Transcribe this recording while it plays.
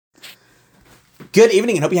Good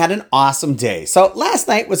evening and hope you had an awesome day. So last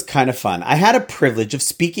night was kind of fun. I had a privilege of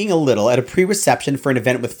speaking a little at a pre-reception for an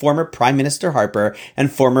event with former Prime Minister Harper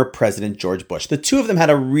and former President George Bush. The two of them had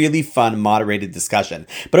a really fun moderated discussion,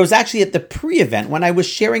 but it was actually at the pre-event when I was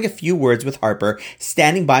sharing a few words with Harper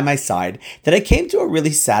standing by my side that I came to a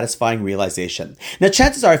really satisfying realization. Now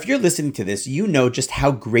chances are if you're listening to this, you know just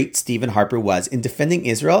how great Stephen Harper was in defending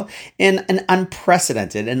Israel in an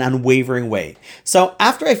unprecedented and unwavering way. So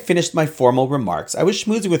after I finished my formal remarks, I was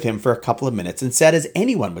schmoozing with him for a couple of minutes and said, as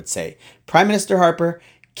anyone would say, Prime Minister Harper,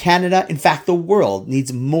 Canada, in fact, the world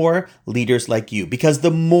needs more leaders like you, because the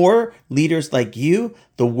more leaders like you,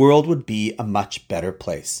 the world would be a much better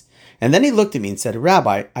place. And then he looked at me and said,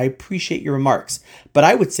 Rabbi, I appreciate your remarks, but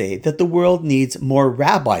I would say that the world needs more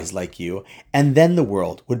rabbis like you, and then the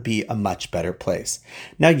world would be a much better place.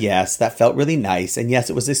 Now, yes, that felt really nice. And yes,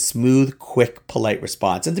 it was a smooth, quick, polite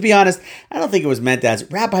response. And to be honest, I don't think it was meant as,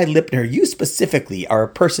 Rabbi Lipner, you specifically are a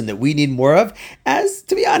person that we need more of, as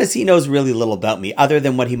to be honest, he knows really little about me other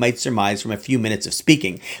than what he might surmise from a few minutes of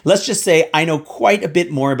speaking. Let's just say I know quite a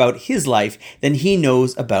bit more about his life than he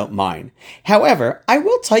knows about mine. However, I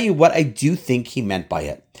will tell you what I do think he meant by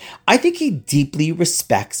it. I think he deeply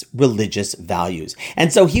respects religious values.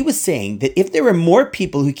 And so he was saying that if there were more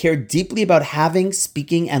people who cared deeply about having,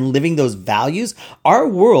 speaking, and living those values, our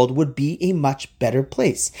world would be a much better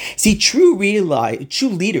place. See, true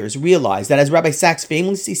leaders realize that, as Rabbi Sachs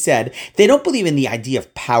famously said, they don't believe in the idea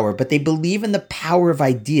of power, but they believe in the power of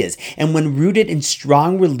ideas. And when rooted in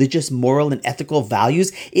strong religious, moral, and ethical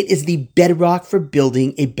values, it is the bedrock for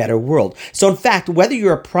building a better world. So in fact, whether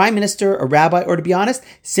you're a prime minister, a rabbi, or to be honest,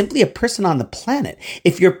 simply a person on the planet,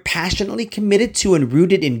 if you're passionately committed to and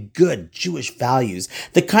rooted in good Jewish values,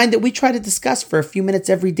 the kind that we try to discuss for a few minutes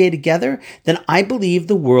every day together, then I believe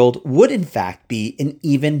the world would in fact be an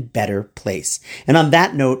even better place. And on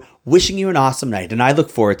that note, wishing you an awesome night, and I look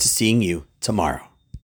forward to seeing you tomorrow.